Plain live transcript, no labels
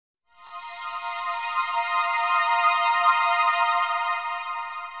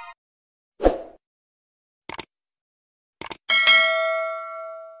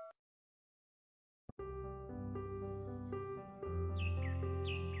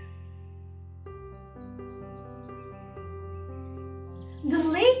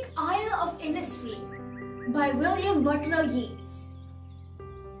Innisfree by William Butler Yeats.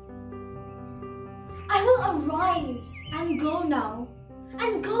 I will arise and go now,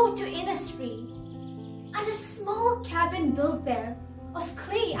 and go to Innisfree, and a small cabin built there, of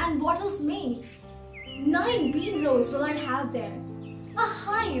clay and bottles made. 9 bean rows will I have there, a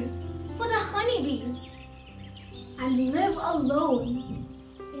hive for the honeybees, and live alone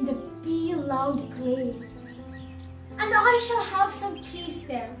in the bee-loud glade. And I shall have some peace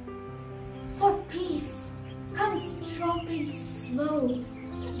there, for peace comes dropping slow,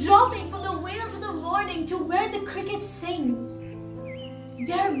 dropping from the wails of the morning to where the crickets sing.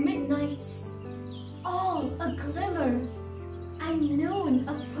 Their midnights, all a glimmer, and noon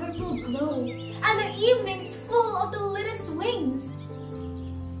a purple glow, and the evenings full of the linnet's wings.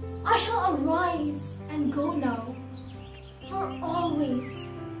 I shall arise and go now, for always,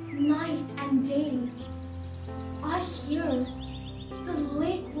 night and day, I hear the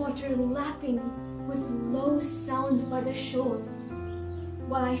lake water lapping with low sounds by the shore,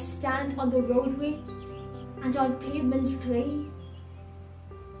 while I stand on the roadway and on pavements grey.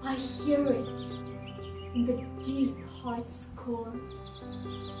 I hear it in the deep heart's core.